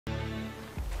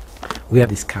we have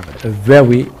discovered a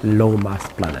very low mass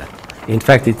planet. In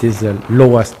fact, it is the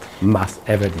lowest mass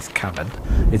ever discovered.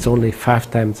 It's only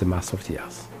 5 times the mass of the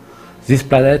Earth. This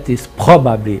planet is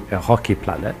probably a rocky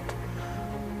planet,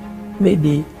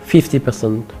 maybe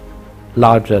 50%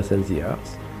 larger than the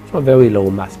Earth, so a very low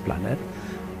mass planet,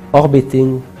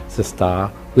 orbiting the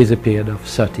star with a period of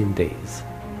 13 days.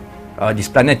 This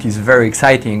planet is very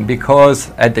exciting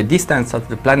because at the distance of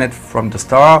the planet from the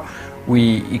star,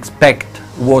 we expect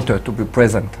water to be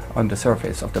present on the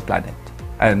surface of the planet.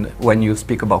 And when you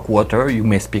speak about water, you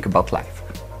may speak about life.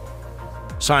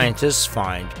 Scientists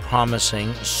find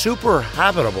promising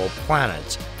super-habitable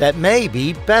planets that may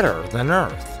be better than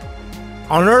Earth.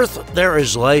 On Earth, there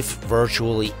is life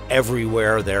virtually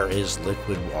everywhere there is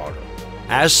liquid water.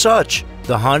 As such,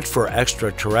 the hunt for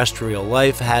extraterrestrial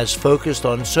life has focused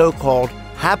on so-called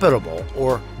habitable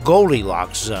or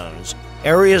Goldilocks zones,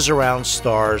 areas around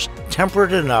stars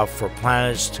temperate enough for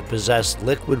planets to possess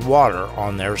liquid water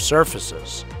on their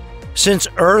surfaces. Since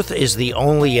Earth is the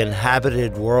only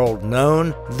inhabited world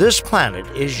known, this planet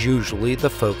is usually the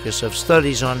focus of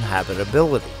studies on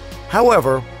habitability.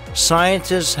 However,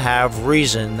 scientists have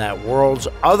reasoned that worlds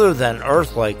other than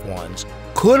Earth-like ones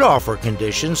could offer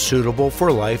conditions suitable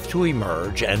for life to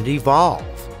emerge and evolve.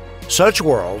 Such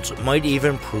worlds might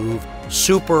even prove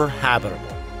super-habitable,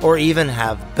 or even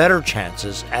have better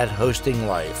chances at hosting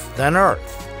life than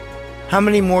Earth. How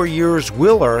many more years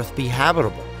will Earth be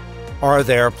habitable? Are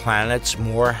there planets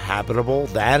more habitable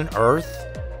than Earth?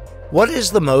 What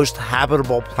is the most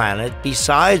habitable planet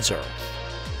besides Earth?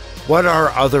 What are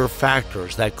other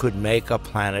factors that could make a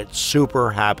planet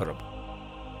super-habitable?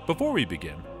 Before we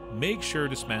begin, make sure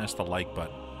to smash the like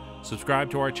button, subscribe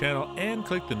to our channel, and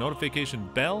click the notification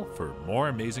bell for more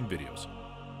amazing videos.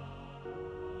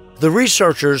 The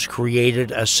researchers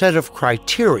created a set of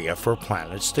criteria for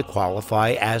planets to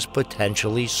qualify as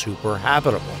potentially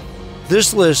super-habitable.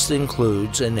 This list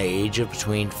includes an age of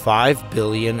between 5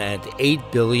 billion and 8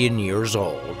 billion years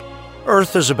old.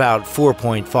 Earth is about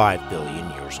 4.5 billion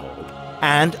years old.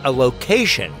 And a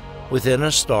location within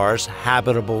a star's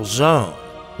habitable zone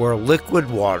where liquid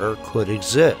water could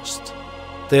exist.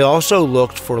 They also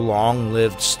looked for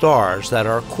long-lived stars that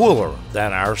are cooler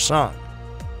than our Sun.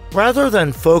 Rather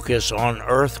than focus on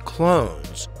Earth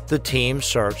clones, the team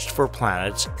searched for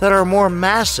planets that are more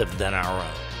massive than our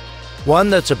own. One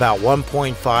that's about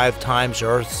 1.5 times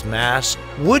Earth's mass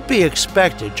would be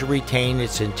expected to retain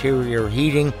its interior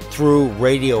heating through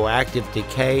radioactive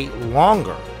decay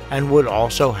longer, and would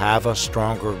also have a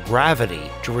stronger gravity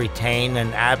to retain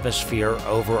an atmosphere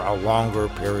over a longer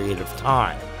period of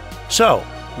time. So,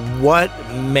 what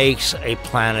makes a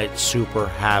planet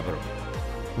super-habitable?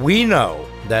 We know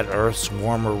that Earth's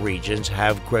warmer regions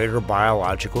have greater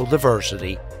biological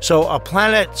diversity, so a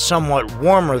planet somewhat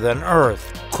warmer than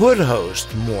Earth could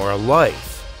host more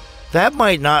life. That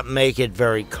might not make it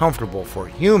very comfortable for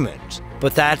humans,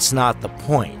 but that's not the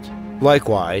point.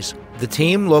 Likewise, the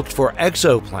team looked for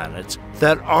exoplanets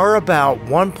that are about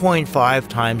 1.5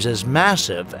 times as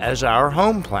massive as our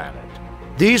home planet.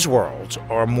 These worlds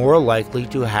are more likely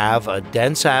to have a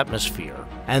dense atmosphere,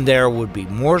 and there would be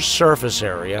more surface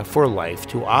area for life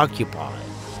to occupy.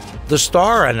 The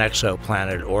star an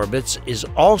exoplanet orbits is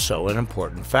also an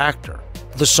important factor.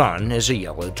 The Sun is a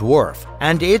yellow dwarf,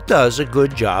 and it does a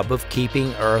good job of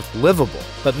keeping Earth livable,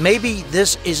 but maybe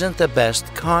this isn't the best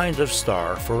kind of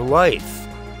star for life.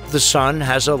 The Sun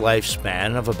has a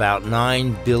lifespan of about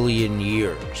 9 billion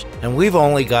years, and we've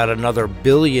only got another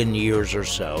billion years or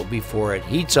so before it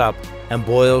heats up and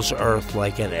boils Earth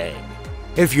like an egg.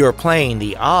 If you're playing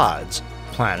the odds,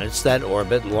 planets that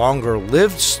orbit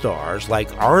longer-lived stars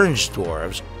like orange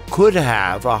dwarfs could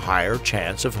have a higher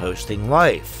chance of hosting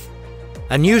life.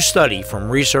 A new study from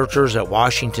researchers at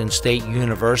Washington State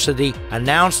University,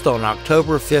 announced on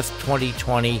October 5,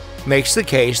 2020, makes the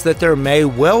case that there may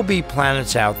well be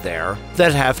planets out there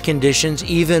that have conditions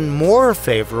even more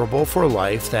favorable for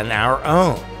life than our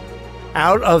own.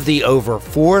 Out of the over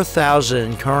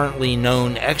 4,000 currently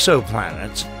known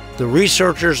exoplanets, the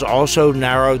researchers also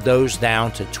narrowed those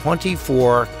down to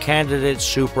 24 candidate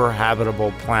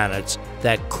super-habitable planets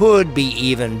that could be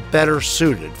even better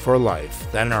suited for life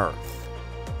than Earth.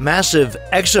 Massive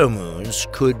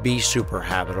exomoons could be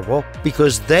super-habitable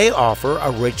because they offer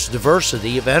a rich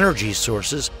diversity of energy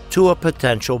sources to a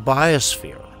potential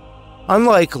biosphere.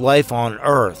 Unlike life on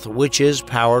Earth, which is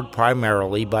powered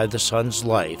primarily by the Sun's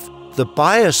life, the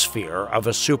biosphere of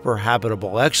a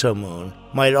super-habitable exomoon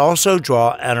might also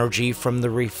draw energy from the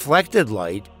reflected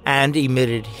light and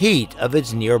emitted heat of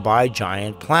its nearby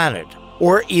giant planet,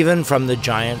 or even from the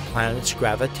giant planet's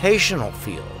gravitational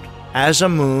field. As a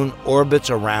moon orbits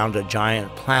around a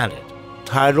giant planet,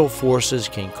 tidal forces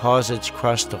can cause its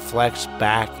crust to flex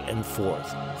back and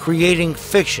forth, creating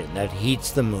friction that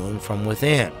heats the moon from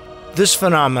within. This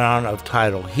phenomenon of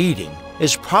tidal heating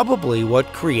is probably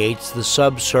what creates the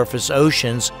subsurface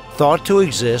oceans thought to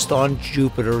exist on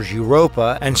Jupiter's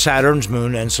Europa and Saturn's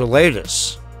moon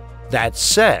Enceladus. That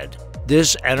said,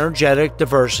 this energetic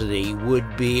diversity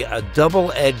would be a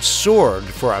double-edged sword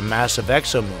for a massive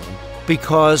exomoon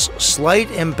because slight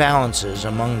imbalances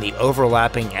among the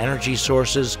overlapping energy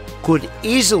sources could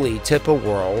easily tip a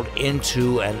world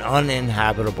into an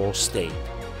uninhabitable state.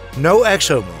 No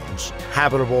exomoons,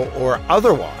 habitable or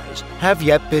otherwise, have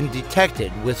yet been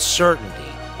detected with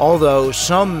certainty, although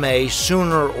some may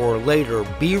sooner or later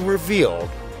be revealed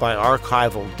by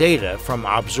archival data from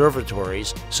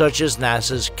observatories such as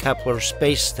NASA's Kepler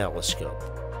Space Telescope.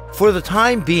 For the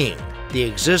time being, the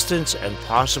existence and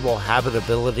possible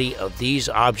habitability of these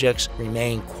objects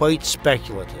remain quite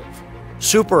speculative.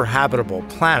 Super-habitable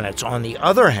planets, on the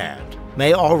other hand,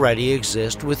 may already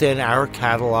exist within our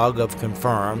catalog of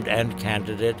confirmed and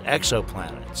candidate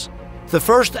exoplanets. The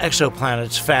first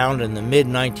exoplanets found in the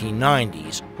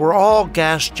mid-1990s were all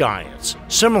gas giants,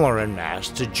 similar in mass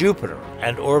to Jupiter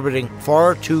and orbiting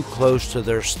far too close to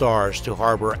their stars to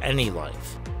harbor any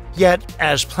life. Yet,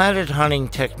 as planet hunting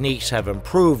techniques have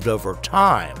improved over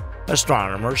time,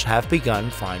 astronomers have begun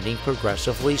finding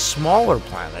progressively smaller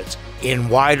planets in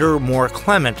wider, more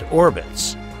clement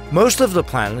orbits. Most of the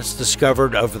planets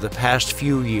discovered over the past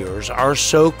few years are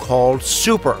so-called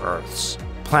super-Earths,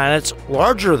 planets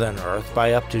larger than Earth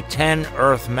by up to 10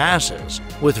 Earth masses,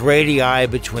 with radii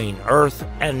between Earth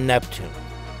and Neptune.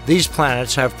 These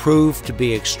planets have proved to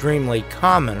be extremely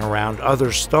common around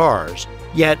other stars,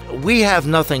 yet we have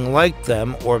nothing like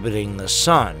them orbiting the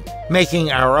Sun,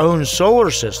 making our own solar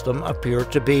system appear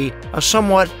to be a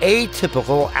somewhat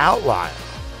atypical outlier.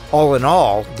 All in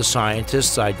all, the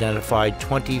scientists identified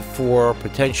 24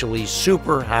 potentially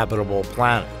super-habitable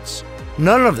planets.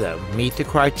 None of them meet the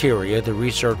criteria the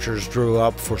researchers drew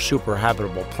up for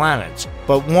super-habitable planets,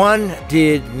 but one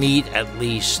did meet at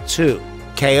least two.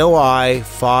 KOI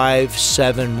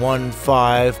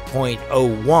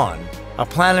 5715.01, a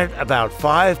planet about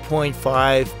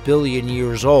 5.5 billion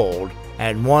years old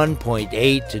and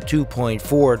 1.8 to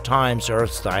 2.4 times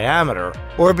Earth's diameter,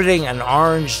 orbiting an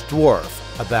orange dwarf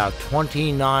about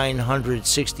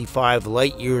 2,965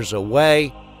 light-years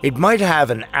away. It might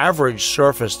have an average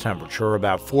surface temperature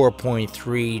about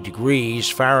 4.3 degrees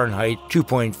Fahrenheit,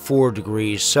 2.4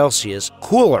 degrees Celsius,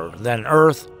 cooler than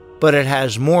Earth, but it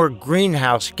has more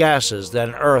greenhouse gases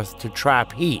than Earth to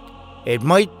trap heat. It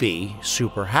might be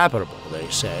super-habitable, they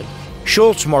said.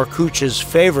 Schultz-Markuch's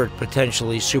favorite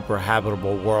potentially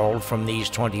super-habitable world from these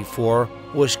 24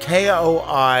 was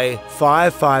KOI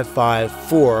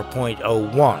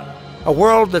 5554.01, a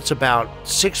world that's about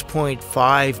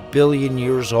 6.5 billion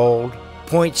years old,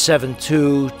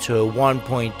 0.72 to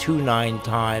 1.29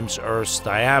 times Earth's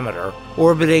diameter,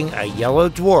 orbiting a yellow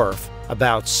dwarf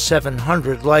about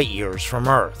 700 light-years from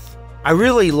Earth. I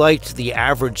really liked the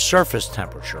average surface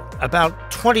temperature, about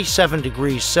 27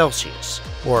 degrees Celsius,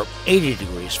 or 80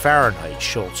 degrees Fahrenheit,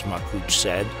 Schultz-Markuch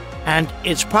said, and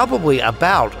it's probably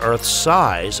about Earth's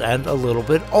size and a little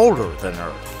bit older than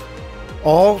Earth.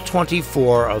 All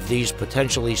 24 of these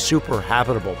potentially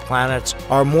super-habitable planets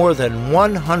are more than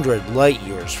 100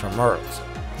 light-years from Earth.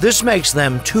 This makes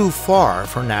them too far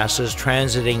for NASA's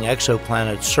Transiting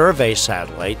Exoplanet Survey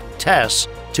satellite, TESS,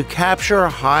 to capture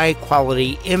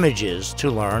high-quality images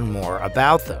to learn more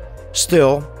about them.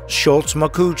 Still,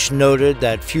 Schultz-Markuch noted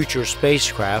that future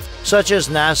spacecraft, such as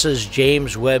NASA's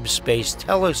James Webb Space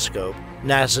Telescope,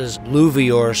 NASA's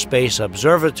Louvier Space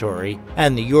Observatory,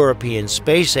 and the European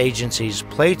Space Agency's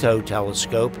Plato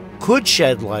Telescope, could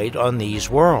shed light on these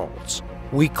worlds.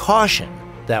 We caution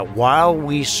that while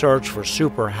we search for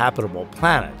super-habitable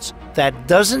planets, that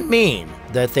doesn't mean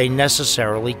that they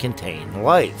necessarily contain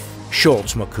life,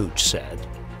 Schultz-Markuch said.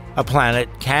 A planet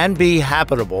can be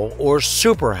habitable or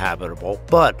super-habitable,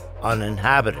 but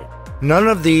uninhabited. None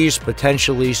of these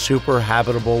potentially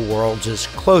super-habitable worlds is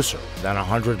closer than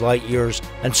 100 light-years,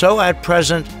 and so at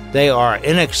present they are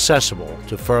inaccessible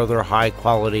to further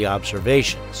high-quality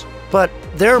observations. But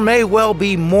there may well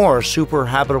be more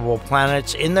super-habitable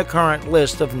planets in the current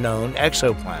list of known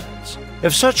exoplanets.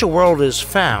 If such a world is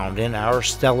found in our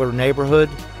stellar neighborhood,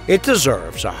 it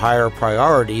deserves a higher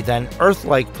priority than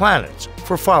Earth-like planets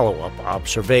for follow-up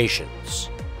observations.